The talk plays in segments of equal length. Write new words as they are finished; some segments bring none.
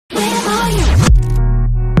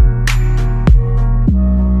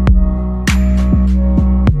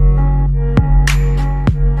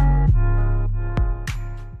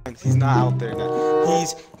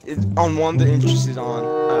on one of the entrances on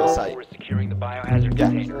site. We're securing the biohazard Yeah,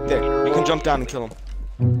 container. there. You can jump down and kill him.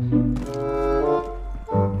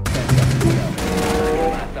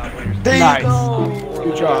 There Nice. you go.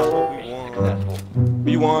 Good job.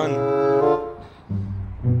 We won.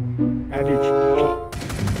 I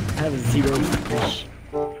have 0 fish.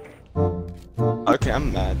 Okay,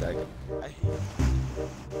 I'm mad.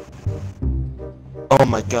 Oh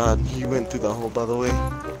my god, he went through the hole, by the way.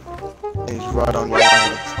 And he's right on your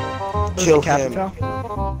island. Kill him. Okay,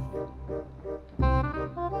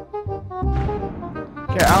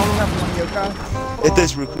 I don't have one yokai. If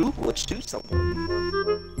there's recruit, let's do something.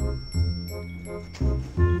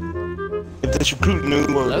 If there's recruit new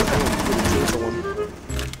or kill someone.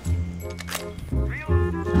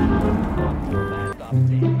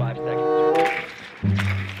 5 seconds.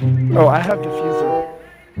 Oh, I have diffuser.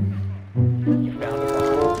 You found the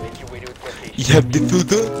bomb. Make your way to its location. You have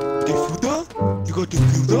diffuser? Diffuser? You got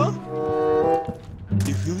diffuser?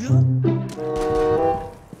 Diffuser?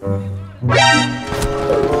 Oh,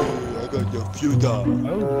 I got diffuser.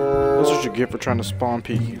 That's what you get for trying to spawn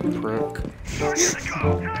peek, you prick.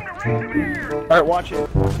 Alright, watch it.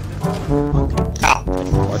 Ow.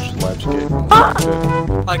 Watch the labs get.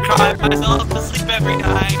 I cry myself to sleep every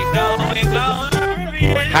night.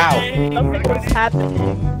 How? Nothing was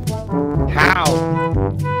happening. How?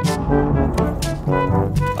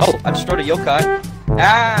 Oh, I destroyed a yokai.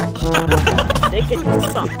 Ah! Stickity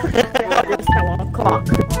suck. It's now on clock.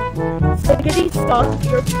 Stickity suck.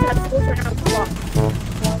 Your testicles are now clocked.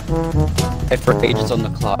 If her age is on the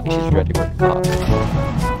clock, she's ready for the cock.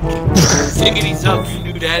 Siggity suck, you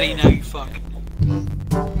new daddy, now you fuck.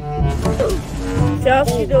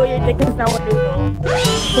 Just you know your dick is now a noodle.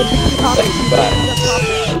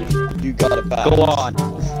 You got it back. Go on.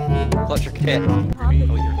 Clutch your kit.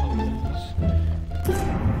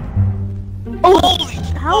 Holy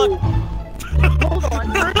How? Hold on.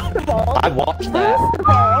 First of all. I watched that.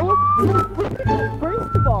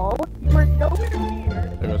 First of all, you were nowhere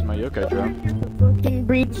near. There goes my yokai drone. Fucking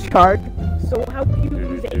breach chart. So how do you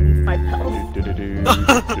lose 85 health?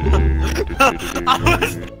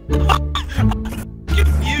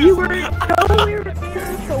 You were nowhere near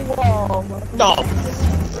the wall. No. 5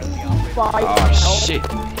 Oh health. shit.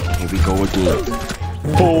 Here we go again.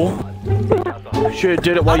 Fool. Should've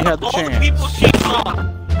did it while you had the all the chance. people she saw,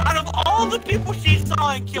 out of all the people she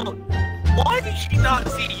saw and killed, why did she not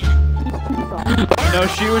see you? No,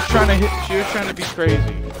 she was trying to hit. She was trying to be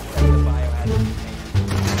crazy.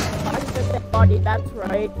 Body, that's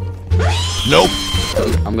right. Nope.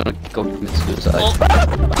 I'm gonna go commit suicide.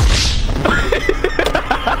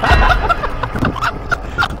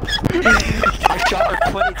 I shot her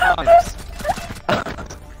 20 times.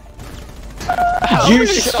 You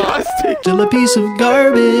shot. Still a piece of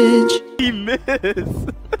garbage. He missed.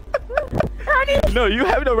 No, you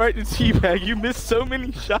have no right to teabag. You missed so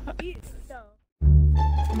many shots.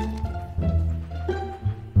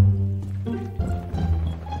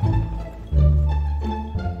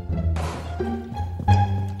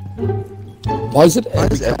 Why is it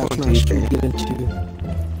every everyone match we get into?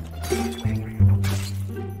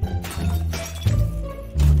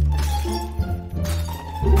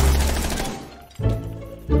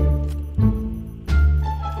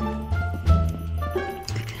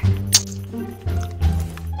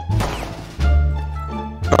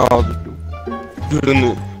 Oh,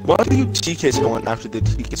 why do you TK someone after they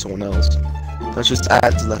TK someone else? That just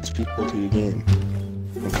adds less people to your game.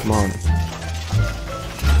 Oh, come on.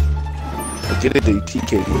 I get it, they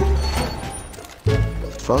TK you.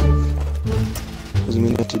 Fuck? Doesn't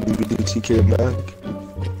mean that you didn't TK it back.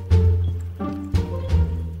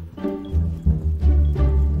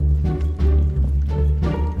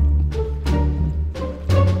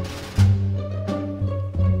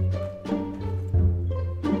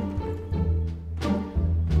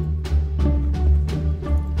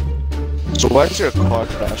 So why is there a car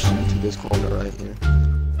crash into this corner right here?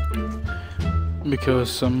 Because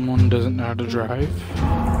someone doesn't know how to drive.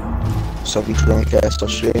 Some drunk ass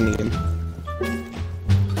Australian.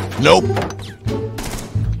 Nope.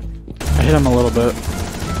 I hit him a little bit.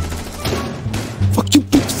 Fuck you,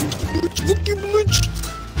 bitch. Fuck you, bitch.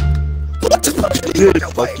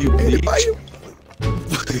 Fuck you, bitch.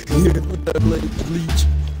 With that bleach.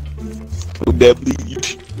 With that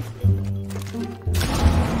bleach.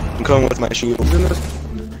 I'm coming with my shield.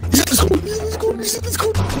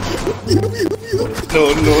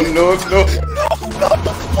 No.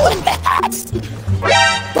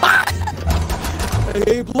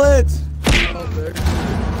 Hey, Blitz!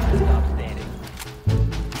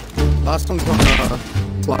 Last one's on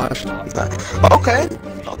flash. Okay.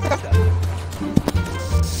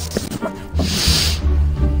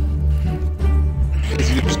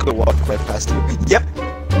 could have walked right past you. Yep.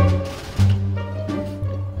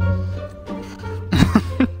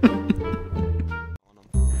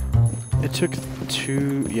 It took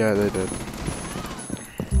 2. Yeah, they did.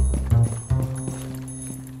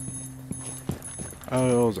 Oh,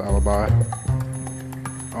 it was alibi.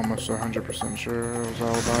 Almost 100% sure it was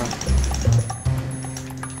alibi.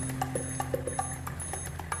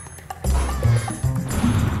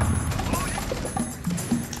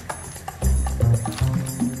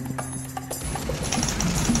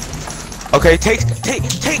 Okay, take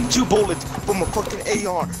 2 bullets from a fucking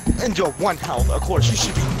AR and your 1 health. Of course, you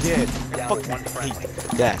should be dead. I fucking hate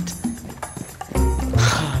that.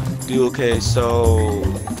 Dude, okay, so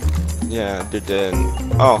yeah, they're dead.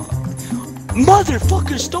 Oh,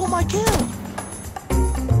 motherfucker stole my kill.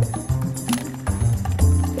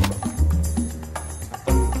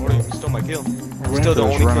 Or he stole my kill. Still the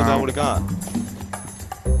only kills I would've got.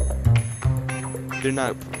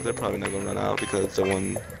 They're probably not gonna run out because the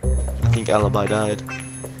one. I think Alibi died.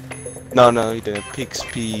 No, he didn't.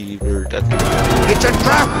 Pixie bird. It's a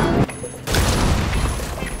trap!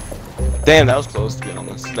 Damn, that was close to be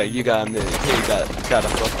honest. Like, you got him there. You got a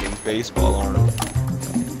fucking baseball arm.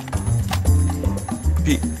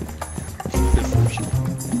 Pete.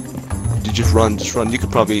 You just run. You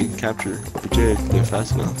could probably capture Jade if you're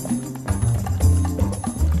fast enough.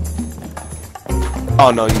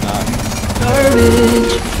 Oh, no, you're not.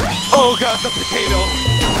 Garbage. Oh god, the potato!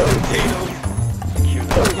 The potato! You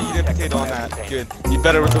did potato on that. Good. You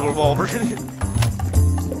better with the revolver.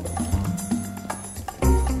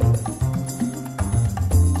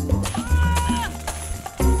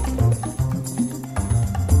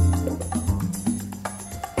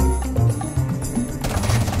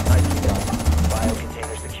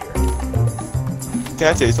 Biocontainer secure. Can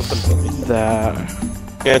I tell you something funny? That.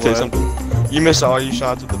 Can I tell you something? You miss all your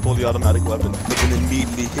shots with the fully automatic weapon, but then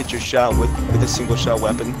immediately hit your shot with a single shot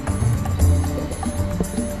weapon.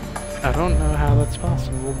 I don't know how that's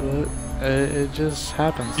possible, but it just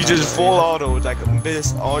happens. You just full auto, like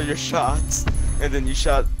missed all your shots, and then you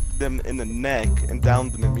shot them in the neck and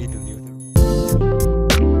downed them immediately with it.